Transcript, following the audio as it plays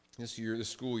This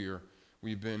school year,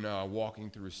 we've been walking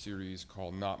through a series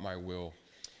called Not My Will.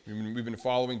 We've been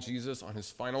following Jesus on his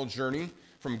final journey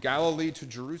from Galilee to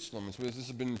Jerusalem. And so this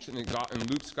has been in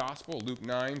Luke's gospel, Luke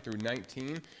 9 through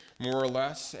 19, more or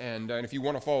less. And if you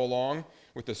want to follow along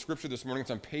with the scripture this morning, it's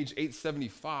on page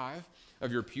 875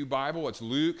 of your pew Bible. It's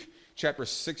Luke chapter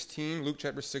 16,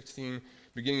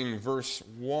 beginning in verse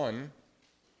 1.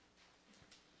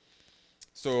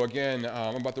 So again,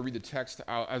 I'm about to read the text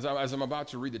out. As I'm about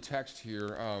to read the text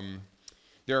here,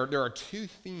 there are two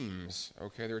themes,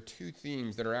 okay? There are two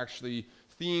themes that are actually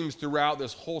themes throughout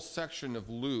this whole section of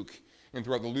Luke and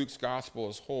throughout the Luke's gospel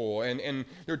as whole. And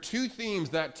there are two themes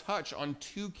that touch on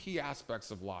two key aspects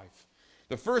of life.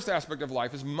 The first aspect of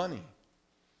life is money.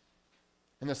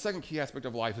 And the second key aspect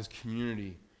of life is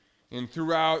community. And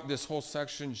throughout this whole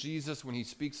section, Jesus, when he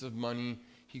speaks of money,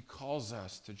 he calls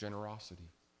us to generosity.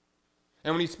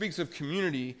 And when he speaks of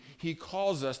community, he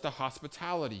calls us to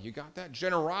hospitality. You got that?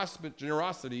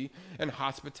 Generosity and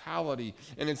hospitality.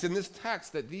 And it's in this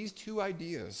text that these two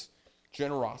ideas,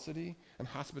 generosity and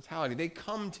hospitality, they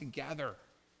come together.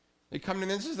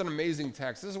 This is an amazing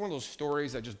text. This is one of those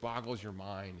stories that just boggles your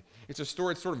mind. It's a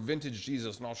story, it's sort of vintage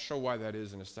Jesus, and I'll show why that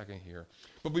is in a second here.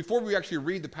 But before we actually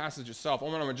read the passage itself, I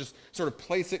want to just sort of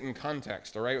place it in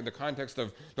context, all right? The context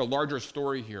of the larger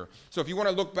story here. So if you want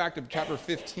to look back to chapter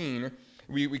 15,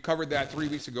 we covered that 3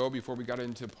 weeks ago before we got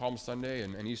into Palm Sunday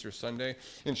and Easter Sunday.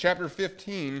 In chapter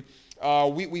 15,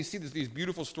 we see these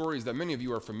beautiful stories that many of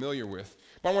you are familiar with.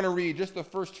 But I want to read just the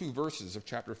first two verses of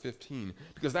chapter 15,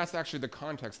 because that's actually the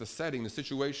context, the setting, the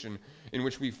situation in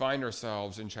which we find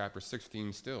ourselves in chapter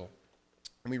 16 still.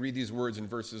 And we read these words in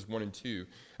verses 1 and 2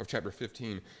 of chapter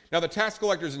 15. Now the tax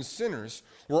collectors and sinners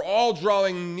were all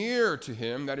drawing near to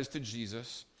him, that is to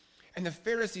Jesus, and the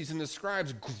Pharisees and the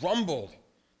scribes grumbled.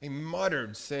 They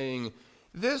muttered, saying,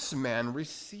 "This man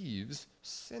receives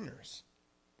sinners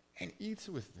and eats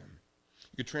with them."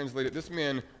 You could translate it, this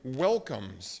man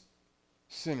welcomes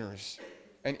sinners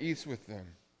and eats with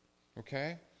them.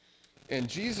 Okay? And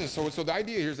Jesus, so the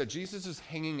idea here is that Jesus is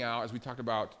hanging out, as we talked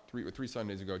about three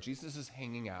Sundays ago, Jesus is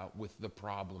hanging out with the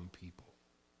problem people.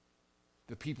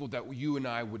 The people that you and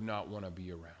I would not want to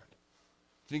be around.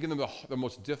 Think of them the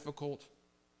most difficult,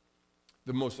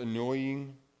 the most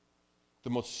annoying, the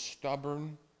most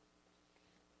stubborn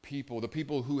people, the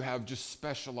people who have just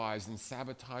specialized in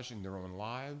sabotaging their own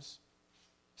lives,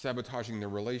 sabotaging their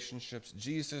relationships.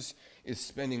 Jesus is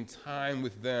spending time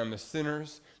with them, the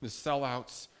sinners, the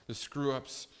sellouts, the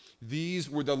screw-ups. These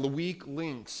were the weak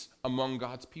links among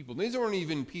God's people. These aren't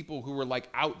even people who were like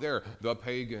out there, the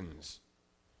pagans.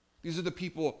 These are the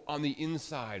people on the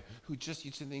inside who just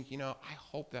used to think, I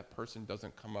hope that person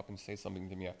doesn't come up and say something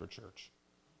to me after church.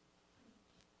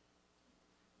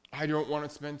 I don't want to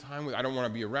spend time with, I don't want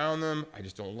to be around them. I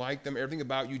just don't like them. Everything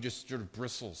about you just sort of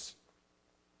bristles.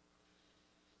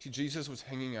 See, Jesus was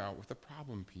hanging out with the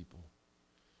problem people.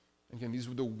 Again, these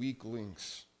were the weak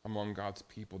links among God's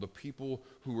people, the people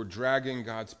who were dragging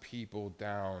God's people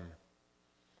down.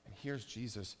 And here's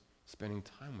Jesus spending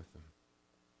time with them,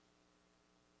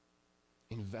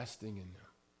 investing in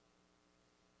them,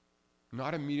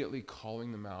 not immediately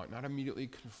calling them out, not immediately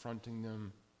confronting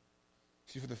them.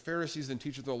 See, for the Pharisees and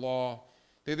teachers of the law,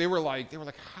 they were like,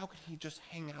 how could he just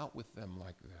hang out with them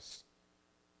like this?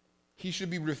 He should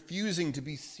be refusing to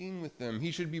be seen with them.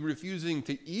 He should be refusing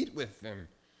to eat with them.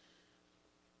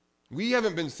 We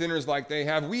haven't been sinners like they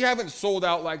have. We haven't sold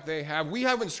out like they have. We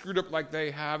haven't screwed up like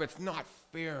they have. It's not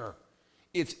fair.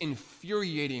 It's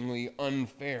infuriatingly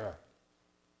unfair.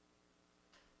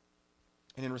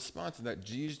 And in response to that,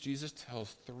 Jesus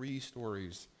tells three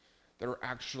stories that are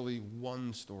actually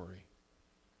one story.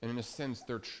 And in a sense,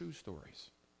 they're true stories.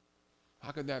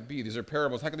 How could that be? These are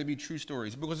parables. How could they be true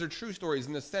stories? Because they're true stories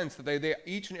in the sense that they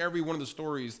each and every one of the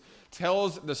stories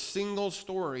tells the single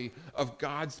story of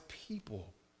God's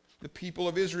people, the people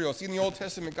of Israel. See, in the Old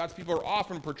Testament, God's people are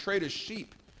often portrayed as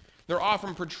sheep. They're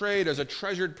often portrayed as a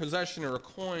treasured possession or a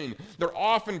coin. They're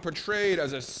often portrayed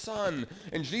as a son.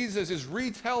 And Jesus is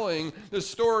retelling the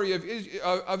story of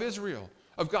Israel,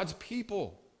 of God's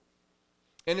people.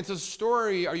 And it's a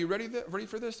story, are you ready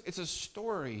for this? It's a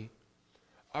story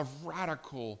of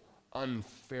radical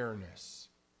unfairness,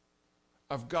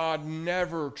 of God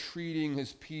never treating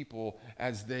his people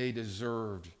as they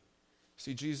deserved.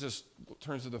 See, Jesus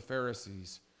turns to the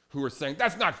Pharisees who are saying,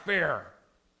 that's not fair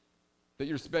that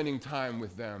you're spending time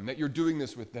with them, that you're doing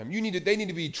this with them. They need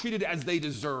to be treated as they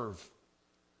deserve.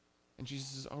 And Jesus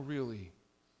says, oh, really?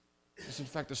 It's in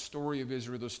fact the story of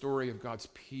Israel, the story of God's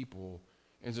people,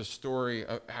 is a story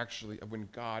of when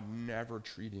God never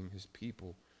treating his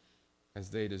people as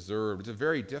they deserved. It's a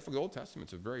very difficult, Old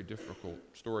Testament's a very difficult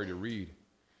story to read.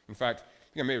 In fact,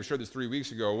 I think I may have shared this 3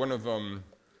 weeks ago. One of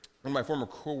my former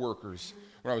coworkers,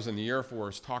 when I was in the Air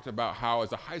Force, talked about how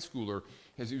as a high schooler,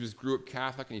 he just grew up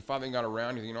Catholic, and he finally got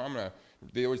around. He said,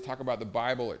 they always talk about the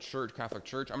Bible at church, Catholic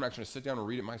church. I'm actually going to sit down and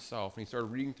read it myself. And he started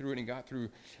reading through it, and he got through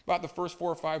about the first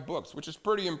 4 or 5 books, which is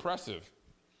pretty impressive,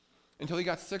 until he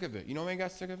got sick of it. You know why he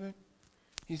got sick of it?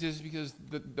 He says, because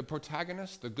the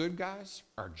protagonists, the good guys,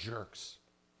 are jerks.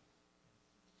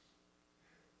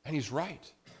 And he's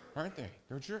right, aren't they?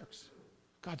 They're jerks.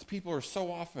 God's people are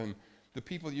so often the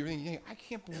people that you're thinking, I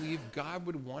can't believe God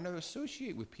would want to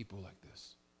associate with people like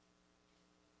this.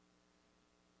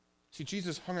 See,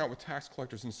 Jesus hung out with tax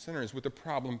collectors and sinners, with the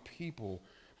problem people,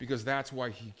 because that's why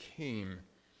he came.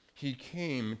 He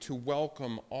came to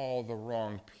welcome all the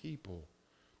wrong people,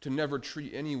 to never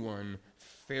treat anyone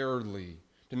fairly,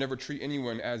 to never treat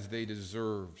anyone as they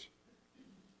deserved.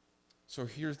 So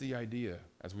here's the idea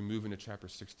as we move into chapter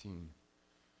 16.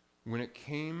 When it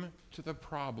came to the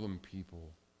problem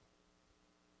people,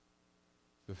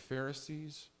 the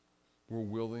Pharisees were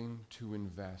willing to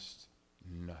invest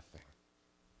nothing.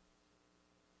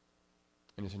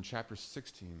 And it's in chapter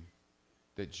 16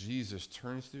 that Jesus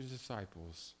turns to his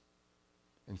disciples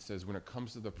and says, when it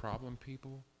comes to the problem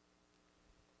people,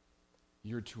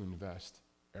 you're to invest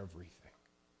everything.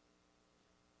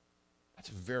 That's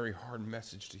a very hard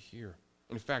message to hear.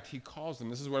 In fact, he calls them,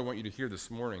 this is what I want you to hear this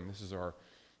morning, this is our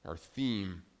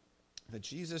theme, that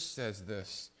Jesus says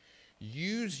this: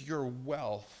 use your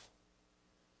wealth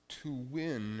to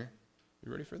win,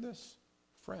 you ready for this?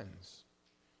 Friends.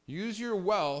 Use your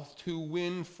wealth to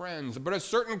win friends, but a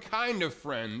certain kind of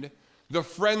friend, the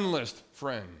friendless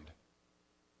friend.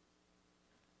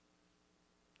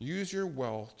 Use your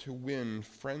wealth to win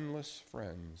friendless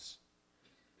friends,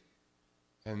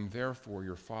 and therefore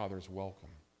your Father's welcome.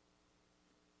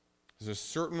 There's a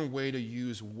certain way to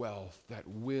use wealth that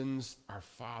wins our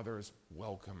Father's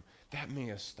welcome. That may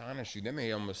astonish you. That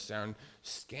may almost sound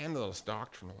scandalous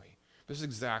doctrinally. This is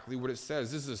exactly what it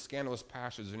says. This is a scandalous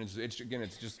passage, and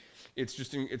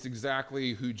it's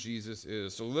exactly who Jesus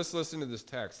is. So let's listen to this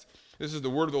text. This is the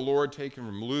word of the Lord taken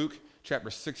from Luke chapter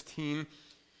 16.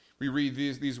 We read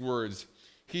these words.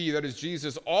 He, that is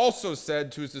Jesus, also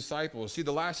said to his disciples. See,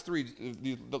 the last three,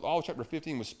 all of chapter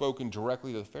 15 was spoken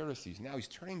directly to the Pharisees. Now he's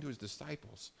turning to his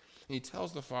disciples, and he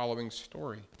tells the following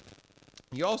story.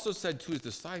 He also said to his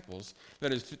disciples,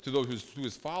 that is, to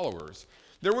his followers,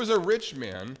 there was a rich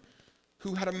man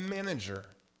who had a manager,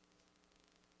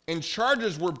 and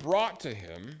charges were brought to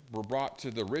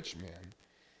the rich man,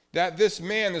 that this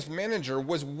manager,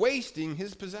 was wasting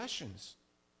his possessions.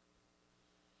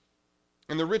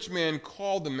 And the rich man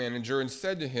called the manager and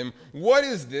said to him, what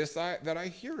is this that I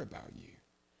hear about you?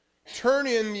 Turn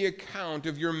in the account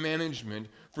of your management,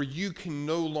 for you can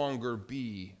no longer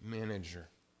be manager.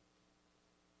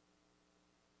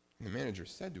 And the manager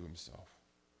said to himself,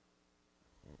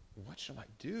 what shall I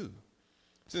do?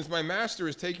 Since my master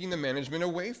is taking the management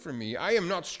away from me, I am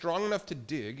not strong enough to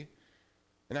dig,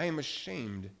 and I am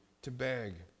ashamed to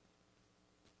beg.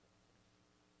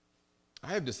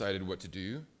 I have decided what to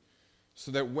do,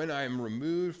 so that when I am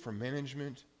removed from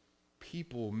management,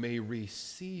 people may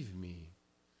receive me.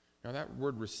 Now that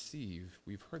word receive,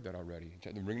 we've heard that already.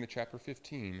 Bring to chapter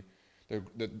 15,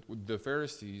 the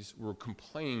Pharisees were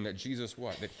complaining that Jesus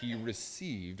what? That he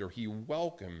received or he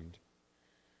welcomed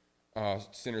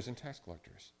sinners and tax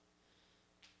collectors.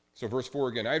 So verse 4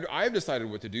 again, I have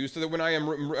decided what to do so that when I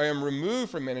am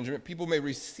removed from management, people may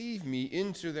receive me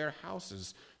into their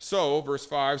houses. So, verse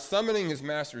 5, summoning his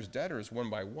master's debtors one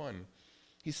by one,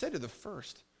 he said to the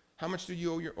first, how much do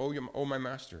you owe my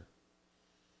master?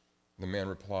 The man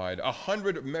replied,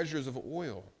 100 measures of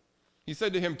oil. He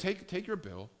said to him, take your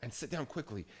bill and sit down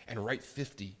quickly and write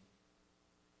 50.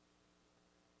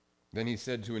 Then he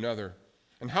said to another,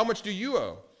 and how much do you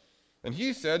owe? And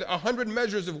he said, 100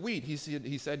 measures of wheat. He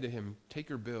said to him, take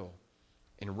your bill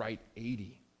and write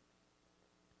 80.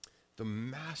 The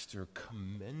master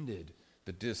commended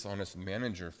the dishonest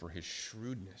manager for his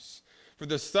shrewdness. For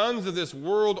the sons of this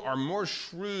world are more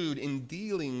shrewd in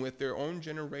dealing with their own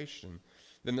generation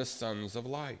than the sons of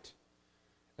light.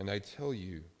 And I tell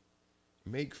you,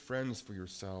 make friends for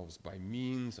yourselves by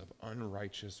means of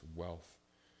unrighteous wealth,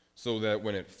 so that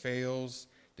when it fails,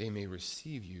 they may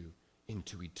receive you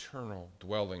into eternal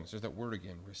dwellings. There's that word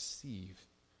again, receive.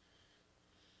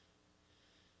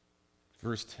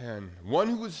 Verse 10, one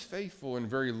who is faithful in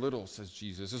very little, says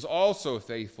Jesus, is also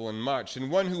faithful in much.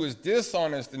 And one who is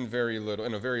dishonest in a very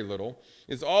little,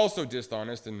 is also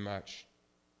dishonest in much.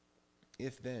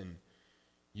 If then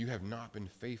you have not been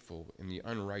faithful in the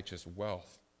unrighteous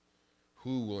wealth,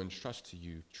 who will entrust to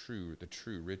you the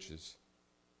true riches?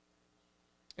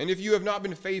 And if you have not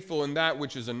been faithful in that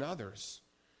which is another's,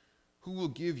 who will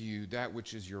give you that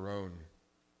which is your own?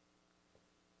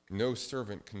 No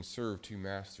servant can serve two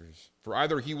masters, for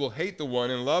either he will hate the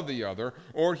one and love the other,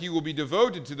 or he will be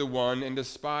devoted to the one and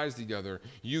despise the other.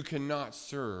 You cannot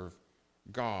serve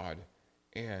God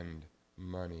and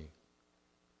money.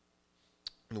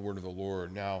 The word of the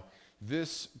Lord. Now,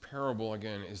 this parable,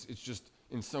 again, it's just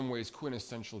in some ways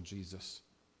quintessential Jesus.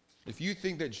 If you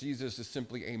think that Jesus is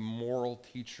simply a moral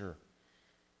teacher,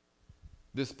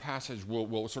 this passage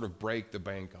will sort of break the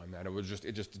bank on that.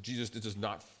 Jesus does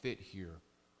not fit here,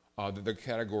 the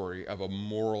category of a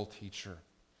moral teacher.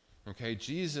 Okay,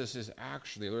 Jesus is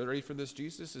actually, are you ready for this?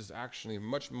 Jesus is actually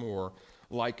much more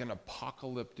like an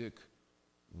apocalyptic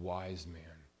wise man.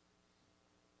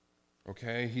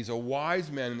 Okay, he's a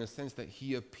wise man in the sense that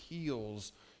he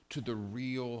appeals to the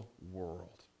real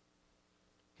world.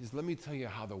 Let me tell you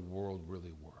how the world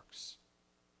really works.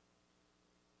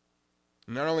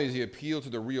 Not only does he appeal to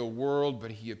the real world,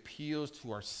 but he appeals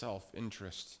to our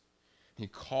self-interest. He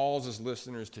calls his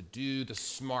listeners to do the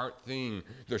smart thing,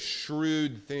 the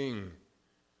shrewd thing.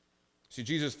 See,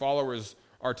 Jesus' followers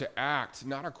are to act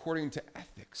not according to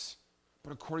ethics,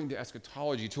 but according to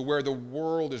eschatology, to where the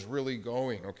world is really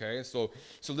going, okay? So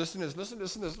listen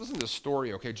to this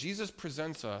story, okay? Jesus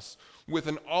presents us with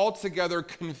an altogether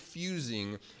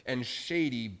confusing and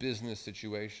shady business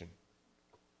situation.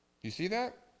 You see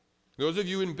that? Those of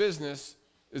you in business,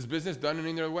 is business done in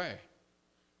any other way?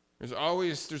 There's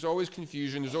always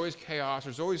confusion, there's always chaos,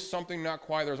 there's always something not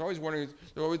quiet,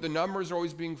 the numbers are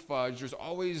always being fudged, there's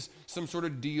always some sort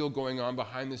of deal going on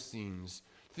behind the scenes.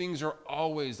 Things are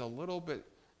always a little bit,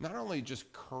 not only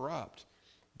just corrupt,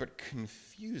 but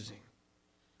confusing.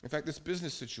 In fact, this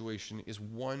business situation is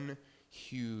one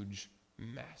huge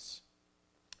mess.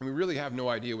 And we really have no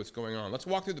idea what's going on. Let's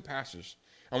walk through the passage.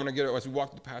 As we walk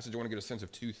through the passage, I want to get a sense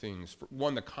of two things.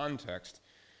 One, the context,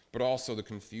 but also the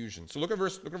confusion. So look at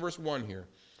verse 1 here.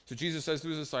 So Jesus says to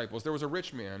his disciples, there was a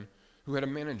rich man who had a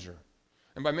manager.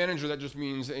 And by manager, that just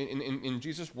means in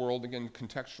Jesus' world, again,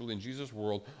 contextually, in Jesus'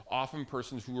 world, often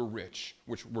persons who were rich,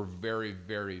 which were very,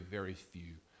 very, very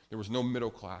few. There was no middle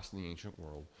class in the ancient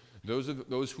world.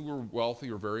 Those who were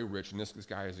wealthy or very rich, and this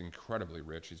guy is incredibly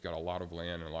rich. He's got a lot of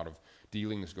land and a lot of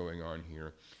dealings going on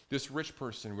here. This rich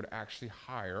person would actually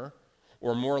hire,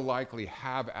 or more likely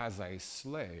have as a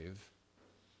slave,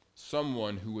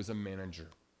 someone who was a manager,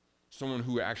 someone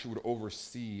who actually would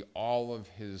oversee all of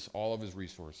his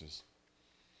resources.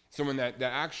 Someone that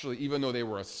actually, even though they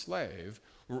were a slave,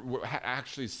 had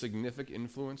actually significant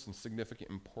influence and significant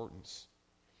importance.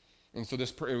 And so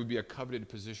it would be a coveted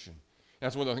position. And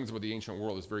that's one of the things about the ancient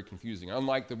world that's very confusing.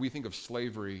 Unlike that we think of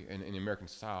slavery in the American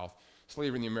South,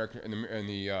 slavery in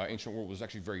the ancient world was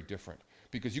actually very different.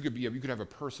 Because you could have a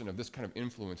person of this kind of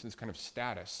influence, this kind of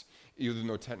status, even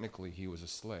though technically he was a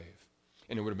slave.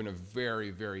 And it would have been a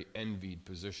very, very envied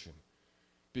position.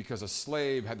 Because a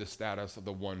slave had the status of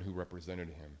the one who represented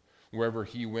him. Wherever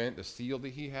he went, the seal that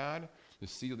he had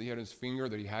on his finger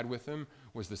that he had with him,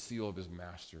 was the seal of his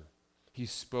master. He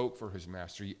spoke for his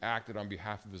master. He acted on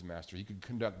behalf of his master. He could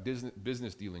conduct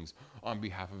business dealings on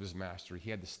behalf of his master. He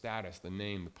had the status, the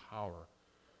name, the power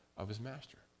of his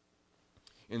master.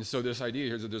 And so this idea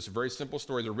here is that there's a very simple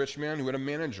story. The rich man who had a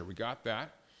manager, we got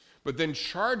that. But then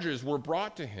charges were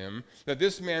brought to him that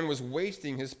this man was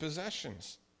wasting his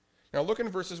possessions. Now look in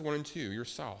verses 1 and 2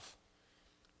 yourself.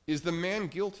 Is the man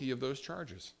guilty of those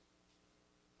charges?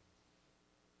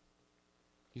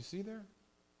 You see there?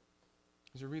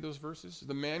 As you read those verses, is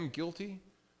the man guilty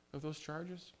of those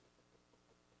charges?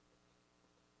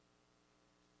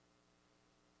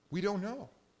 We don't know.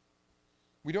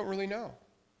 We don't really know.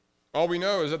 All we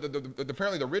know is that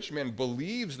apparently the rich man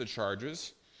believes the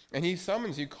charges, and he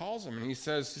calls him, and he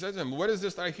says to him, what is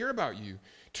this that I hear about you?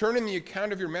 Turn in the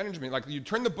account of your management. Like, you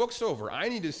turn the books over. I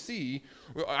need to see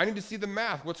the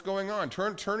math, what's going on.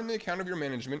 Turn in the account of your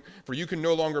management, for you can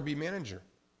no longer be manager.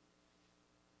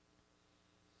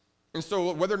 And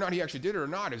so whether or not he actually did it or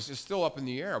not is still up in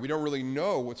the air. We don't really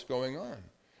know what's going on.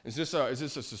 Is this a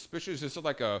suspicious? Is this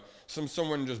like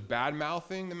someone just bad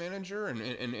mouthing the manager, and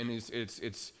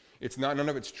it's not, none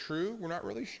of it's true? We're not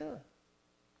really sure.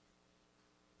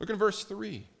 Look at verse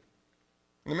 3.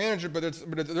 The manager, but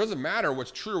it doesn't matter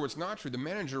what's true or what's not true. The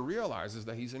manager realizes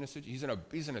that he's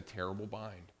in a terrible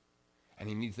bind, and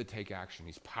he needs to take action.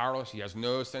 He's powerless. He has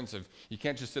no sense of. He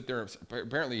can't just sit there.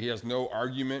 Apparently, he has no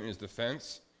argument in his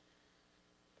defense.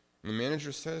 And the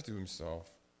manager says to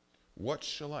himself, "What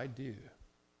shall I do,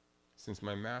 since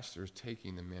my master is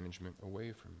taking the management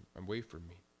away from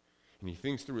me?" And he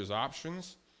thinks through his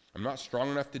options, I'm not strong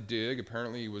enough to dig.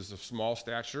 Apparently he was of small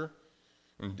stature.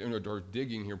 Or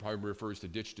digging here probably refers to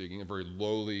ditch digging, a very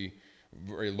lowly,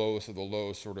 very lowest of the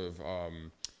low sort of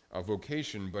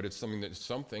vocation, but it's something that's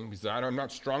something. He said, I'm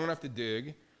not strong enough to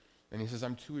dig. And he says,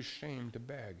 I'm too ashamed to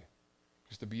beg.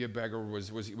 Because to be a beggar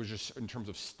was just, in terms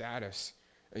of status,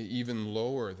 even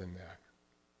lower than that.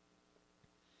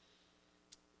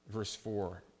 Verse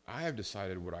 4, I have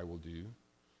decided what I will do.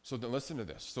 So that, listen to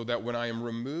this, so that when I am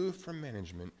removed from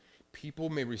management, people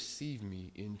may receive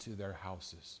me into their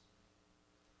houses.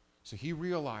 So he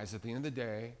realized at the end of the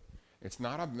day, it's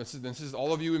not this is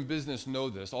all of you in business know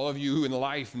this, all of you in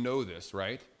life know this,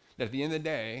 right? That at the end of the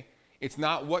day, it's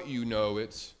not what you know,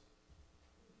 it's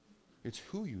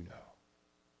who you know.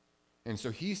 And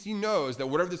so he knows that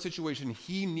whatever the situation,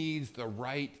 he needs the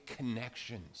right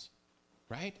connections,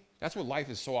 right? That's what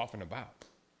life is so often about.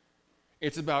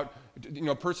 It's about,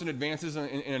 a person advances in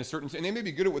a certain, and they may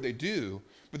be good at what they do,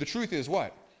 but the truth is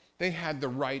what? They had the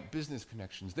right business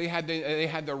connections. They had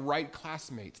the right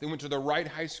classmates. They went to the right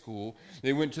high school.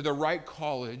 They went to the right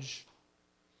college.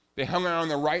 They hung out in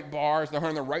the right bars. They hung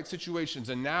in the right situations,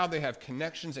 and now they have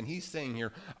connections. And he's saying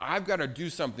here, I've got to do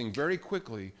something very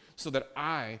quickly so that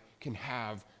I can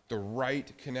have the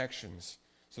right connections,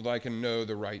 so that I can know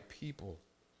the right people.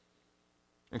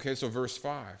 Okay, so verse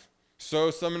 5.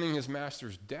 So summoning his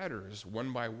master's debtors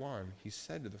one by one, he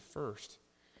said to the first,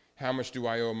 how much do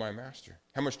I owe my master?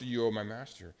 How much do you owe my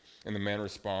master? And the man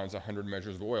responds, 100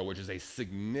 measures of oil, which is a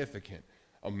significant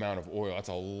amount of oil. That's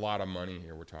a lot of money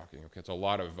here we're talking. Okay, it's a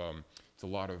lot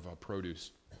of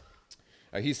produce.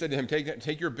 He said to him,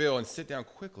 take your bill and sit down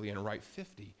quickly and write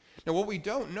 50. Now, what we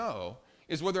don't know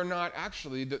is whether or not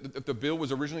actually if the bill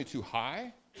was originally too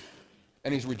high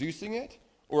and he's reducing it,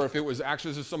 or if it was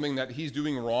actually just something that he's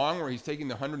doing wrong, where he's taking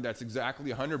the 100 that's exactly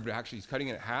 100, but actually he's cutting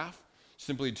it in half,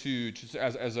 simply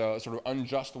as a sort of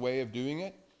unjust way of doing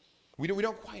it. We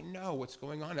don't quite know what's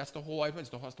going on. That's the whole idea.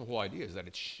 That's the whole idea, is that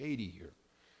it's shady here.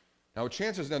 Now,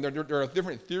 chances now there are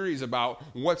different theories about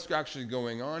what's actually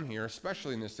going on here,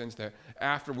 especially in the sense that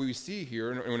after we see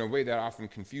here, in a way that often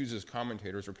confuses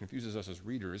commentators or confuses us as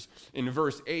readers, in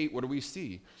verse 8, what do we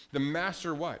see? The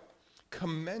master what?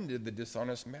 Commended the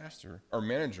dishonest master or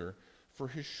manager for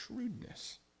his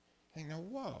shrewdness. And now,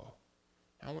 whoa.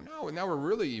 Now we're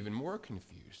really even more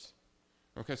confused.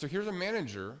 Okay, so here's a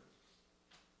manager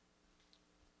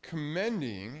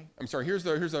commending. Here's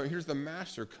the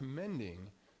master commending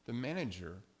the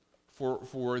manager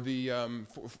for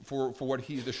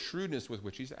the shrewdness with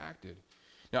which he's acted.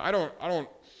 Now I don't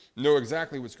know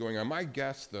exactly what's going on. My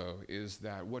guess, though, is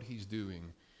that what he's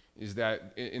doing is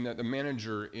that the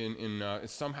manager in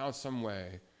somehow, some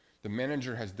way, the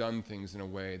manager has done things in a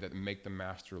way that make the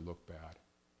master look bad.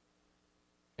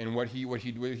 And what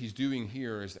he's doing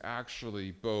here is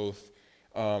actually both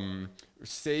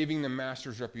saving the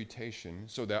master's reputation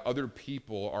so that other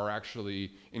people are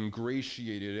actually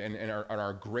ingratiated and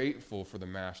are grateful for the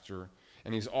master.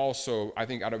 And he's also, I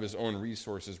think, out of his own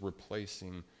resources,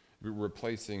 replacing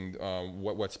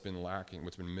what's been lacking,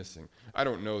 what's been missing. I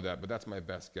don't know that, but that's my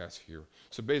best guess here.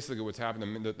 So basically what's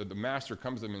happened, the master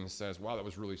comes to him and says, wow, that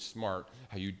was really smart.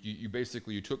 How you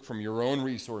basically took from your own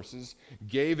resources,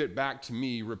 gave it back to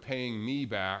me, repaying me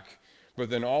back,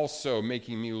 but then also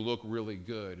making me look really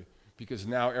good, because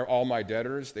now all my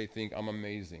debtors, they think I'm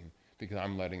amazing because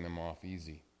I'm letting them off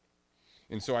easy.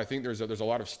 And so I think there's a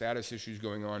lot of status issues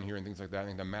going on here and things like that. I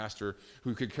think the master,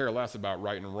 who could care less about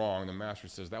right and wrong, the master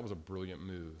says, that was a brilliant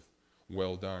move.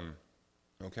 Well done.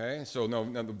 Okay? So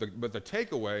but the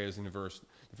takeaway is in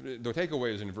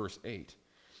verse 8.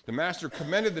 The master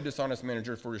commended the dishonest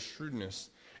manager for his shrewdness,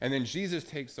 and then Jesus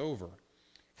takes over.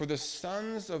 For the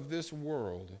sons of this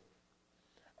world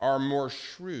are more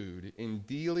shrewd in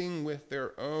dealing with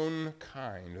their own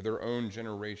kind, their own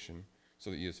generation. So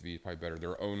the ESV is probably better,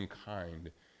 their own kind,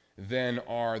 than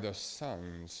are the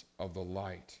sons of the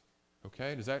light.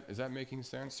 Okay, is that making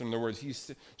sense? In other words,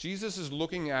 Jesus is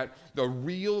looking at the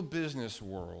real business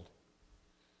world,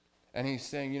 and he's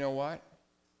saying, you know what?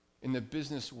 In the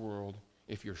business world,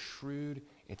 if you're shrewd,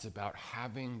 it's about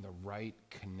having the right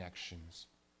connections.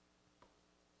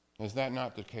 Is that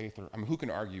not the case? Who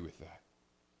can argue with that?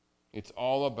 It's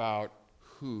all about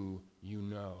who you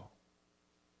know.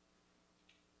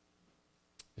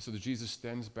 So that Jesus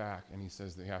stands back and he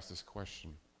says that he asks this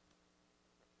question.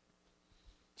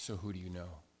 So who do you know?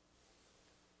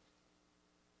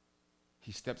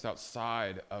 He steps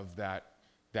outside of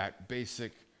that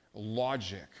basic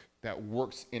logic that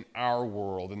works in our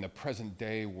world, in the present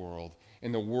day world,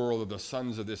 in the world of the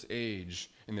sons of this age,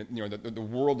 in the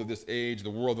world of this age, the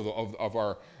world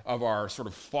of our sort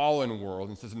of fallen world.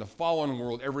 And it says in the fallen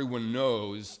world, everyone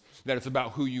knows that it's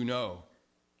about who you know.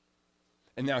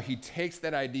 And now he takes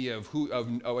that idea of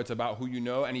it's about who you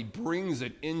know, and he brings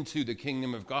it into the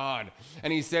kingdom of God.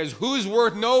 And he says, who's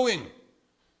worth knowing?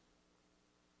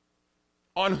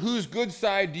 On whose good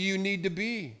side do you need to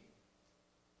be?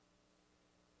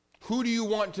 Who do you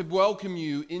want to welcome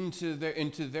you into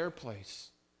their place?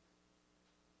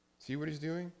 See what he's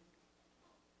doing?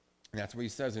 And that's what he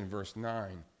says in verse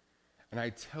 9. And I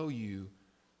tell you,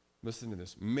 listen to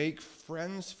this, make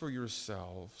friends for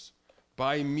yourselves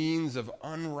by means of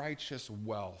unrighteous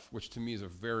wealth, which to me is a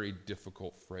very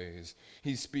difficult phrase.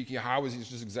 He's speaking, how is he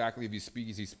just exactly if he's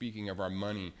speaking? Is he speaking of our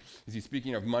money? Is he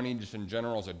speaking of money just in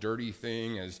general as a dirty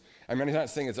thing? He's not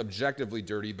saying it's objectively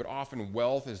dirty, but often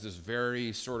wealth is this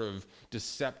very sort of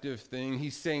deceptive thing.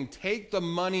 He's saying, take the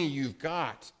money you've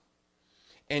got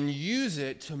and use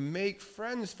it to make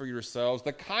friends for yourselves,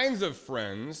 the kinds of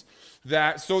friends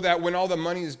so that when all the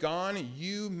money is gone,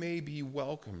 you may be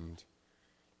welcomed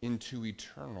into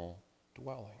eternal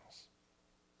dwellings.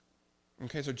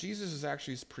 Okay, so Jesus is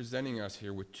actually presenting us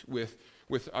here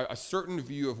with a certain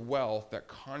view of wealth that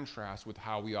contrasts with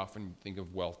how we often think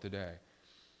of wealth today.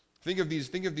 Think of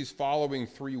these following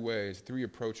three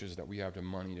approaches that we have to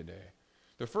money today.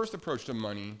 The first approach to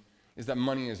money is that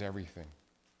money is everything.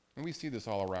 And we see this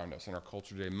all around us in our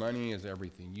culture today. Money is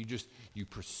everything. You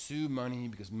pursue money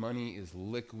because money is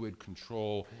liquid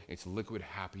control. It's liquid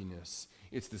happiness.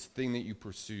 It's this thing that you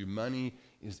pursue. Money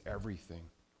is everything.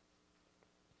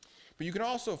 But you can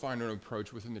also find an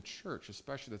approach within the church,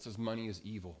 especially that says money is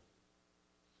evil.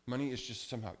 Money is just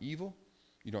somehow evil.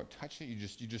 You don't touch it. You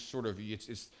just sort of,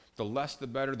 it's the less the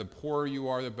better. The poorer you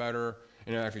are, the better.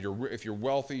 And if you're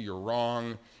wealthy, you're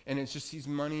wrong. And it just sees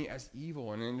money as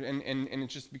evil, and it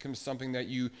just becomes something that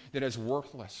is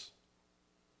worthless.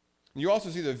 You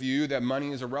also see the view that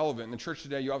money is irrelevant. In the church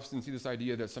today, you often see this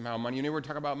idea that somehow money, you never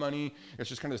talk about money, it's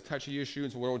just kind of this touchy issue,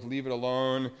 and so we'll leave it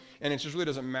alone, and it just really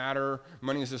doesn't matter.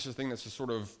 Money is just a thing that's just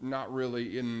sort of not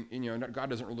really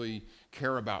God doesn't really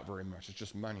care about very much. It's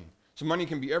just money. So money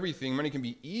can be everything. Money can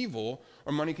be evil,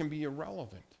 or money can be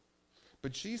irrelevant.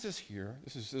 But Jesus here,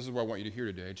 this is what I want you to hear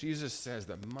today. Jesus says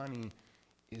that money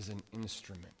is an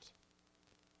instrument.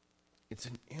 It's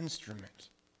an instrument.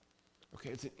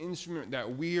 Okay, it's an instrument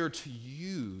that we are to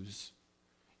use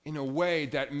in a way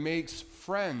that makes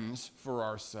friends for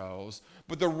ourselves,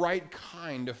 but the right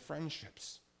kind of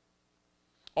friendships.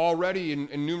 Already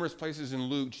in numerous places in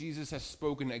Luke, Jesus has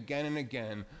spoken again and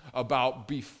again about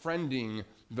befriending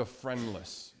the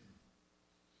friendless,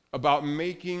 about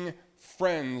making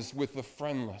friends with the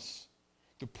friendless,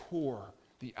 the poor,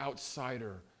 the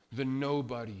outsider, the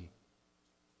nobody,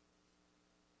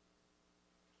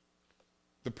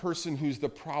 the person who's the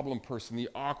problem person, the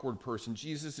awkward person.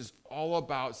 Jesus is all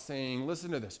about saying,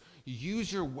 listen to this,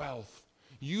 use your wealth,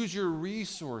 use your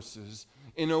resources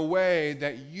in a way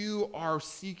that you are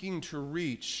seeking to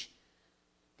reach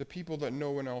the people that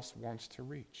no one else wants to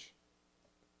reach.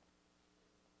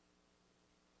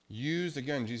 Jesus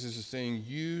is saying,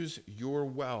 use your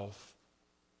wealth.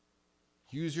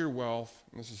 Use your wealth.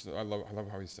 I love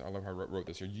how he wrote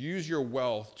this here. Use your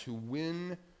wealth to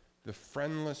win the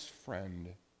friendless friend,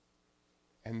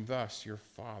 and thus your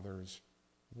Father's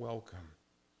welcome.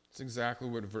 That's exactly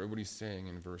what he's saying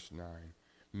in verse 9.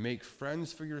 Make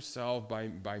friends for yourself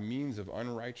by means of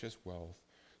unrighteous wealth,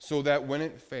 so that when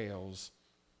it fails,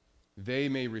 they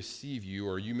may receive you,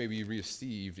 or you may be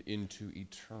received into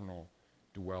eternal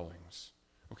dwellings.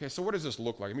 Okay, so what does this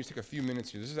look like? Let me take a few minutes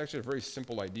here. This is actually a very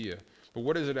simple idea, but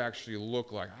what does it actually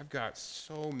look like? I've got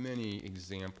so many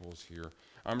examples here.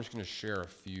 I'm just going to share a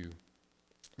few.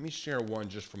 Let me share one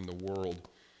just from the world.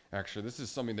 Actually, this is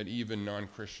something that even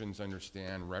non-Christians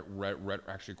understand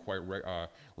actually quite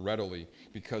readily,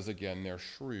 because, again, they're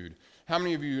shrewd. How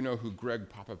many of you know who Greg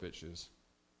Popovich is?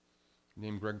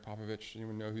 Name Greg Popovich?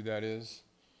 Anyone know who that is?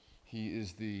 He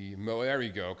is there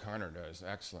you go, Connor does.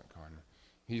 Excellent, Connor.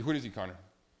 What is he, Connor?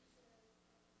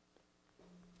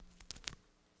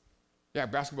 Yeah,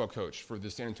 basketball coach for the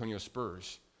San Antonio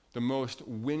Spurs. The most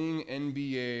winning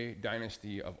NBA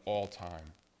dynasty of all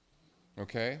time.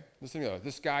 Okay? Listen to that.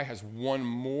 This guy has won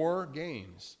more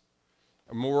games,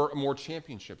 more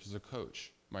championships as a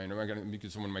coach.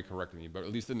 Because someone might correct me, but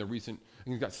at least in the recent, I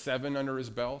think he's got 7 under his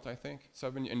belt,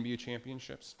 7 NBA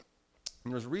championships.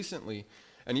 And there was recently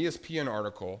an ESPN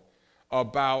article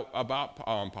about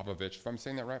Popovich. If I'm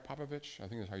saying that right, Popovich? I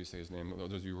think that's how you say his name.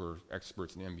 Those of you who are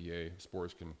experts in NBA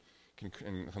sports can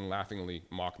can laughingly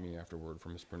mock me afterward for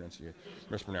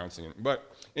mispronouncing it.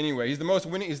 But anyway, he's the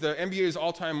NBA's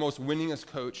all-time most winningest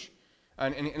coach.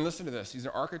 And listen to this. He's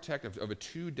an architect of a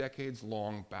 2 decades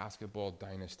long basketball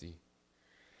dynasty.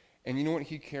 And you know what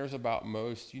he cares about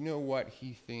most? You know what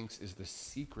he thinks is the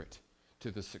secret to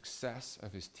the success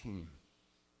of his team?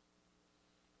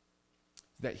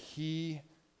 That he,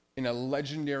 in a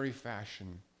legendary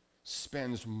fashion,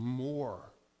 spends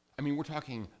more. I mean, we're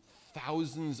talking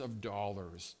thousands of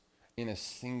dollars in a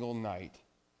single night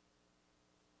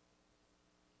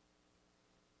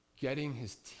getting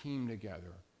his team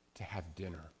together to have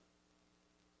dinner.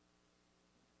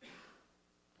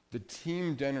 The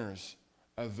team dinners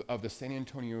of the San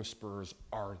Antonio Spurs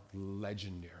are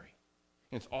legendary.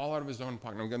 And it's all out of his own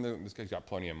pocket. This guy's got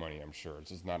plenty of money, I'm sure.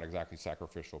 This is not exactly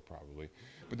sacrificial, probably.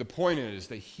 But the point is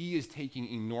that he is taking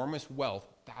enormous wealth,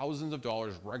 thousands of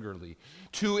dollars regularly,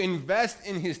 to invest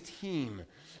in his team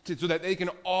so that they can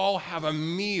all have a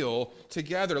meal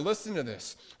together. Listen to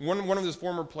this. One of his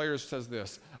former players says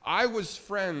this: I was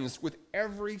friends with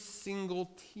every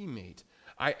single teammate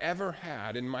I ever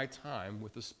had in my time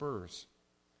with the Spurs.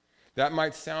 That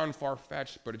might sound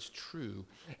far-fetched, but it's true.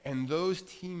 And those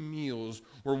team meals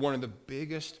were one of the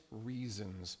biggest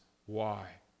reasons why.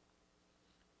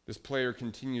 This player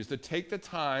continues to take the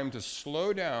time to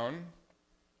slow down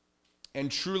and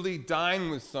truly dine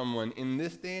with someone in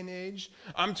this day and age.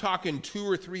 I'm talking 2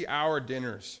 or 3 hour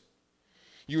dinners.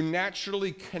 You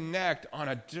naturally connect on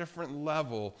a different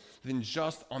level than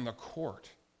just on the court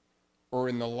or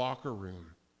in the locker room.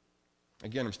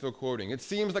 Again, I'm still quoting. It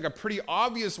seems like a pretty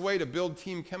obvious way to build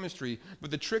team chemistry, but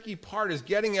the tricky part is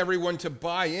getting everyone to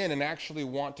buy in and actually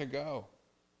want to go.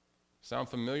 Sound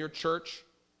familiar, church?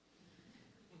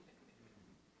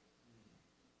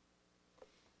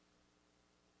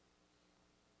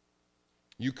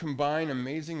 You combine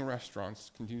amazing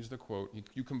restaurants, continues the quote,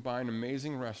 you combine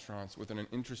amazing restaurants with an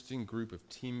interesting group of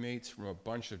teammates from a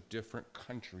bunch of different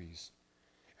countries,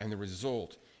 and the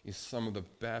result is some of the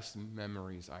best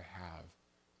memories I have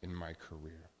in my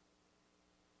career.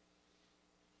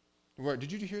 What,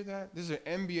 did you hear that? This is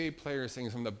an NBA player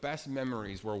saying some of the best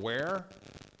memories were where?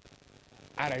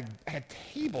 At a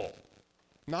table,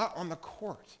 not on the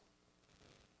court.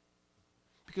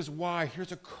 Because why?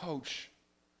 Here's a coach.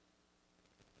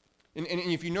 And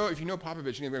if you know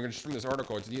Popovich, just from this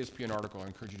article, it's an ESPN article, I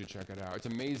encourage you to check it out. It's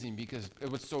amazing because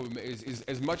what's so amazing is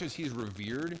as much as he's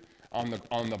revered on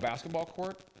the basketball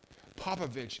court,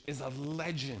 Popovich is a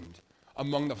legend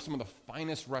among some of the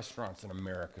finest restaurants in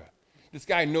America. This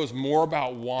guy knows more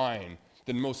about wine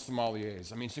than most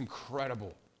sommeliers. I mean, it's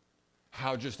incredible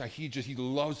how he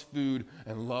loves food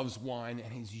and loves wine,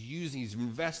 and he's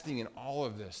investing in all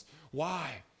of this.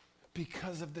 Why?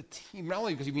 Because of the team. Not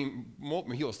only because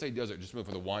he'll say he does it just for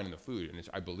the wine and the food, and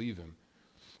I believe him,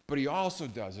 but he also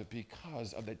does it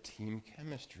because of the team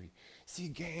chemistry. See,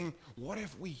 gang, what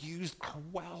if we used our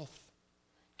wealth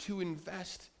to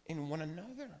invest in one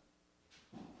another?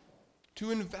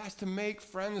 To invest, to make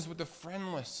friends with the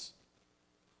friendless.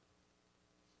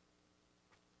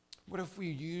 What if we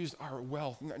used our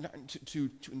wealth to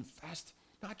invest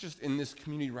not just in this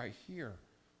community right here,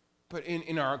 but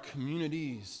in our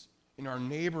communities, in our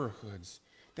neighborhoods?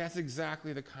 That's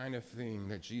exactly the kind of thing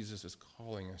that Jesus is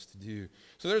calling us to do.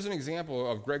 So there's an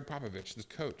example of Greg Popovich, this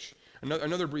coach.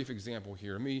 Another brief example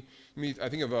here. I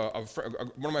think of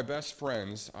one of my best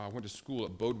friends. Went to school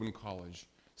at Bowdoin College.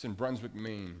 It's in Brunswick,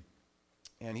 Maine.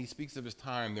 And he speaks of his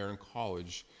time there in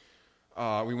college.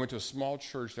 We went to a small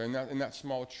church there, and in that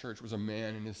small church was a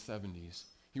man in his 70s.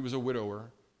 He was a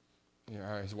widower.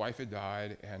 His wife had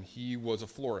died, and he was a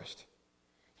florist.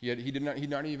 He did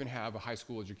not even have a high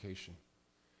school education.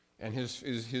 And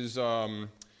his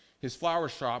flower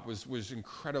shop was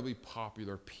incredibly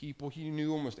popular. He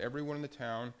knew almost everyone in the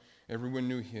town. Everyone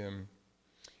knew him.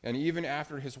 And even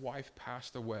after his wife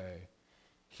passed away,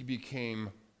 he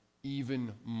became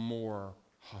even more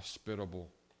hospitable.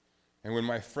 And when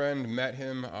my friend met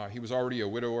him, he was already a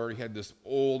widower. He had this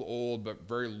old but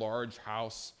very large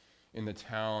house in the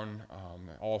town.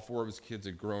 All 4 of his kids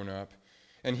had grown up.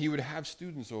 And he would have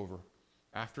students over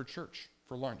after church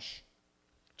for lunch,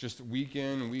 just week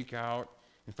in, week out.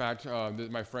 In fact,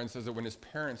 my friend says that when his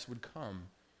parents would come,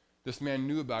 this man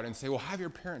knew about it and say, well, have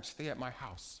your parents stay at my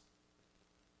house.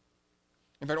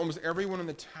 In fact, almost everyone in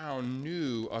the town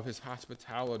knew of his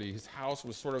hospitality. His house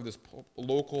was sort of this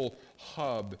local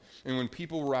hub. And when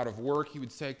people were out of work, he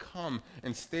would say, come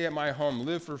and stay at my home,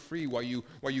 live for free while you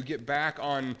get back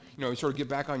on, get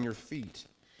back on your feet.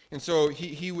 And so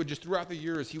he would just, throughout the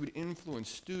years, he would influence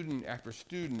student after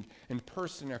student and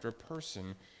person after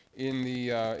person in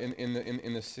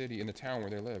the city, in the town where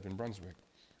they lived, in Brunswick.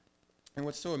 And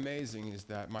what's so amazing is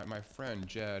that my friend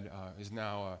Jed is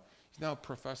now a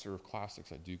professor of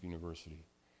classics at Duke University.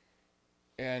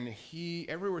 And he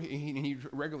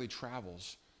regularly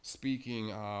travels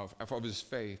speaking of his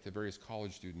faith to various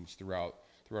college students throughout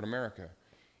America.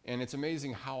 And it's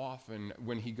amazing how often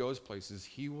when he goes places,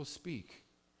 he will speak.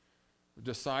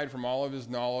 Aside from all of his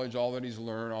knowledge, all that he's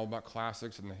learned, all about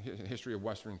classics and the history of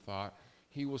Western thought,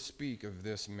 he will speak of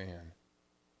this man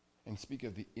and speak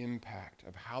of the impact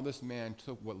of how this man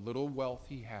took what little wealth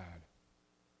he had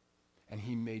and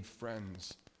he made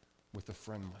friends with the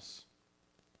friendless.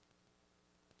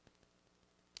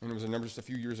 And it was just a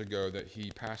few years ago that he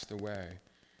passed away,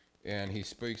 and he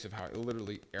speaks of how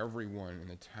literally everyone in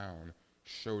the town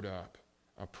showed up.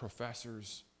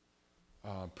 Professors,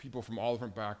 people from all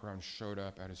different backgrounds showed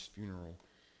up at his funeral.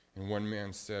 And one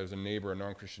man says, a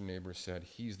non-Christian neighbor said,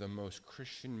 "He's the most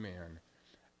Christian man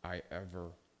I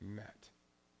ever met."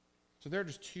 So there are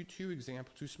just two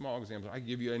small examples I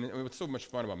give you. And what's so much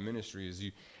fun about ministry is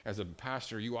you, as a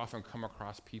pastor, you often come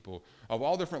across people of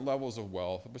all different levels of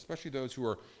wealth, especially those who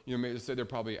are, maybe say they're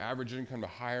probably average income to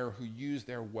higher, who use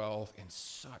their wealth in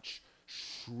such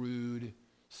shrewd,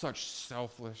 such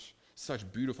selfless,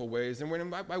 such beautiful ways. And when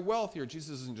by wealth here,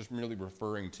 Jesus isn't just merely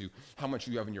referring to how much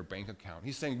you have in your bank account.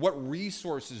 He's saying, what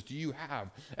resources do you have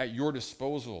at your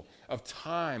disposal of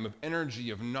time, of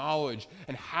energy, of knowledge,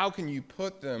 and how can you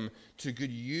put them to good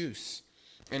use?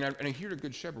 And here at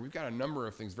Good Shepherd, we've got a number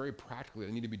of things very practically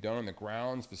that need to be done on the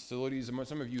grounds, facilities, and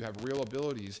some of you have real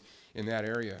abilities in that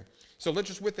area. So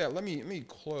let me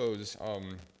close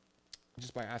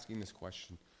just by asking this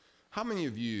question. How many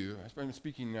of you, I'm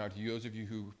speaking now to you, those of you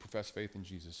who profess faith in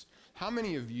Jesus, how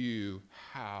many of you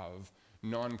have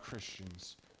non-Christian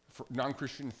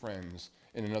friends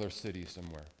in another city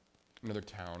somewhere, another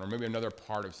town, or maybe another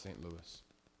part of St. Louis?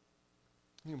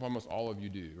 I think almost all of you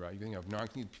do, right? You think of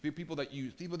people that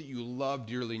you love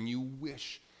dearly and you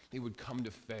wish they would come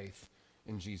to faith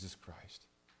in Jesus Christ.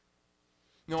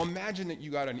 Now imagine that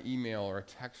you got an email or a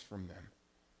text from them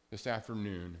this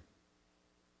afternoon.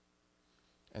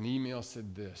 And the email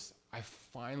said this: "I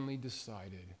finally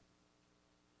decided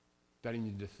that I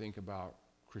needed to think about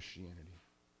Christianity.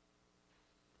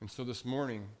 And so this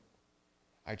morning,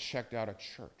 I checked out a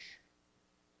church.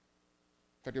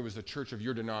 In fact, it was a church of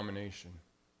your denomination.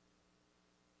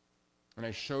 And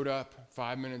I showed up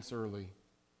 5 minutes early,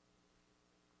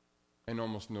 and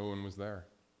almost no one was there.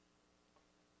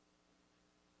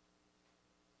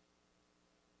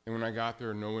 And when I got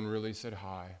there, no one really said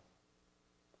hi.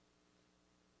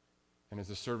 And as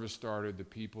the service started, the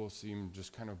people seemed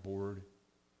just kind of bored.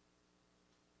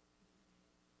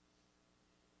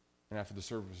 And after the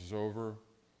service was over,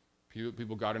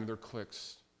 people got into their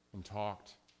cliques and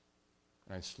talked,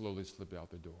 and I slowly slipped out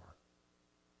the door."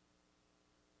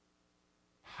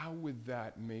 How would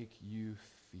that make you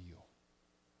feel?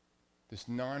 This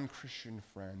non-Christian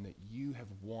friend that you have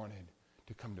wanted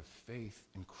to come to faith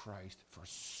in Christ for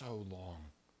so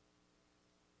long.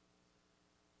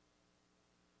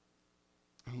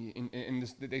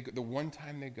 The one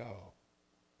time they go,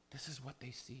 this is what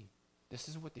they see. This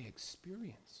is what they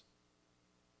experience.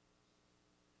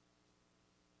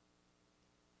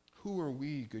 Who are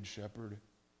we, Good Shepherd?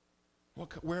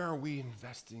 Where are we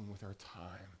investing with our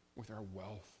time, with our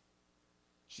wealth?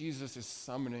 Jesus is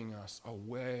summoning us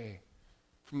away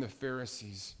from the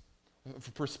Pharisees,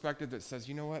 a perspective that says,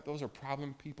 you know what, those are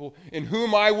problem people in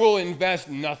whom I will invest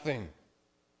nothing.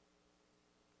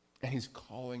 And he's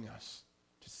calling us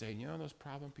to say, those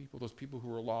problem people, those people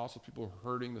who are lost, those people who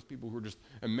are hurting, those people who are just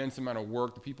immense amount of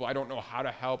work, the people I don't know how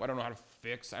to help, I don't know how to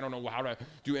fix, I don't know how to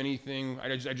do anything,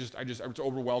 it's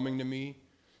overwhelming to me.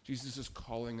 Jesus is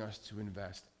calling us to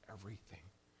invest everything,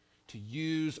 to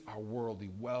use our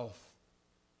worldly wealth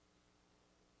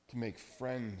to make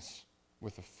friends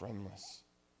with the friendless,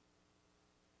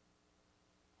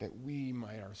 that we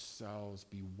might ourselves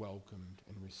be welcomed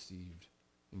and received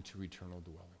into eternal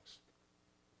dwellings.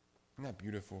 Isn't that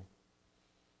beautiful?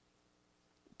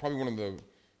 Probably one of the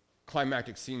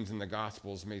climactic scenes in the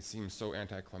Gospels may seem so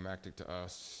anticlimactic to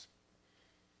us.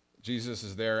 Jesus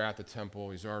is there at the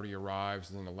temple. He's already arrived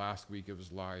in the last week of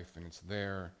his life, and it's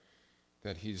there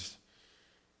that he's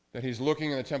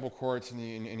looking in the temple courts, and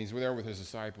he's there with his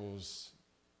disciples,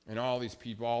 and all these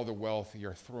people, all the wealthy,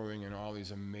 are throwing in all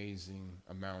these amazing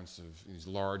amounts of these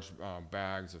large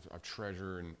bags of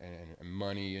treasure and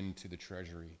money into the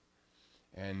treasury.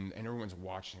 And everyone's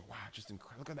watching. Wow, just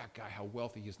incredible. Look at that guy, how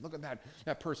wealthy he is. Look at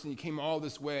that person. He came all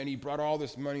this way and he brought all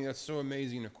this money. That's so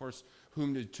amazing. And of course,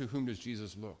 to whom does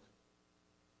Jesus look?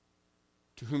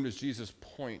 To whom does Jesus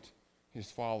point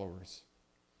his followers,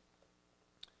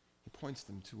 he points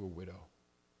them to a widow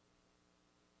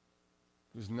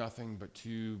who's nothing but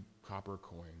 2 copper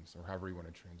coins, or however you want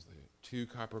to translate it. 2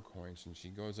 copper coins, and she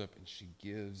goes up and she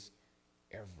gives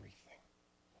everything.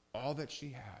 All that she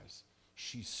has,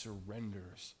 she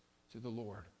surrenders to the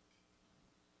Lord.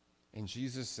 And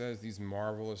Jesus says these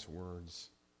marvelous words,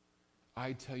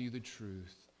 I tell you the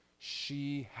truth,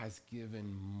 she has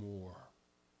given more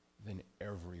than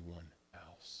everyone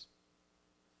else.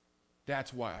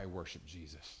 That's why I worship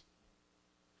Jesus.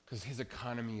 Because his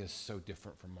economy is so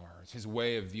different from ours. His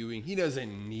way of viewing, he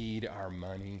doesn't need our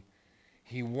money.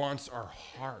 He wants our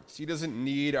hearts. He doesn't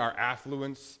need our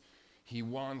affluence. He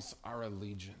wants our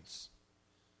allegiance.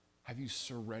 Have you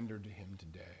surrendered to him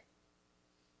today?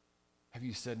 Have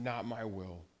you said, not my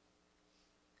will?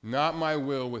 Not my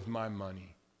will with my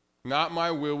money. Not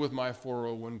my will with my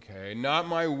 401k. Not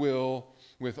my will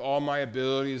with all my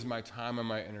abilities, my time, and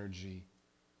my energy.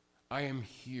 I am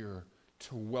here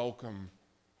to welcome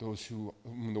those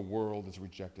whom the world has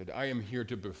rejected. I am here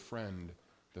to befriend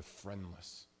the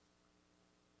friendless.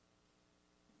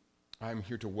 I am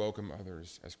here to welcome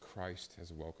others as Christ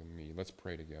has welcomed me. Let's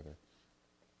pray together.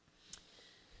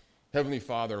 Heavenly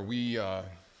Father, we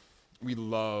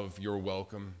love your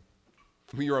welcome.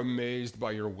 We are amazed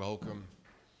by your welcome.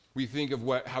 We think of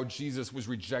how Jesus was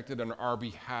rejected on our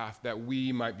behalf, that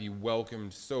we might be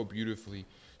welcomed so beautifully,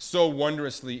 so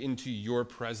wondrously into your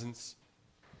presence.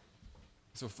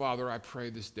 So, Father, I pray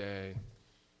this day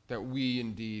that we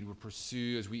indeed will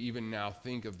pursue, as we even now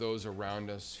think of those around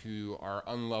us who are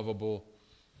unlovable,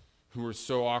 who are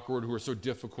so awkward, who are so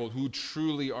difficult, who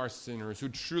truly are sinners, who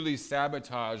truly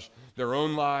sabotage their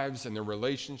own lives and their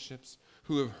relationships,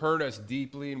 who have hurt us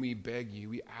deeply, and we beg you,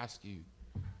 we ask you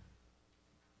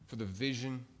for the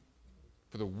vision,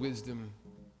 for the wisdom,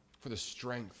 for the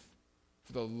strength,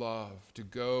 for the love to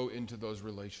go into those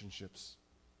relationships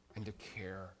and to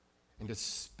care and to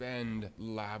spend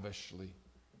lavishly,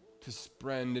 to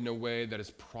spend in a way that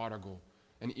is prodigal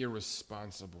and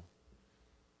irresponsible.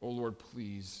 Oh Lord,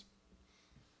 please.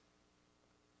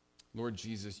 Lord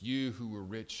Jesus, you who were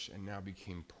rich and now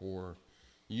became poor,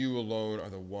 you alone are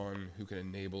the one who can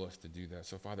enable us to do that.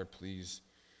 So Father, please,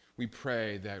 we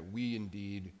pray that we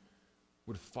indeed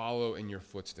would follow in your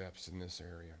footsteps in this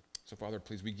area. So Father,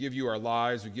 please, we give you our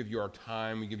lives, we give you our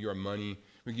time, we give you our money,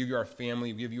 we give you our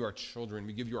family, we give you our children,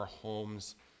 we give you our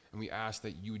homes, and we ask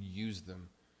that you would use them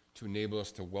to enable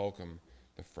us to welcome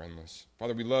the friendless.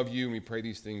 Father, we love you, and we pray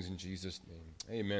these things in Jesus' name. Amen.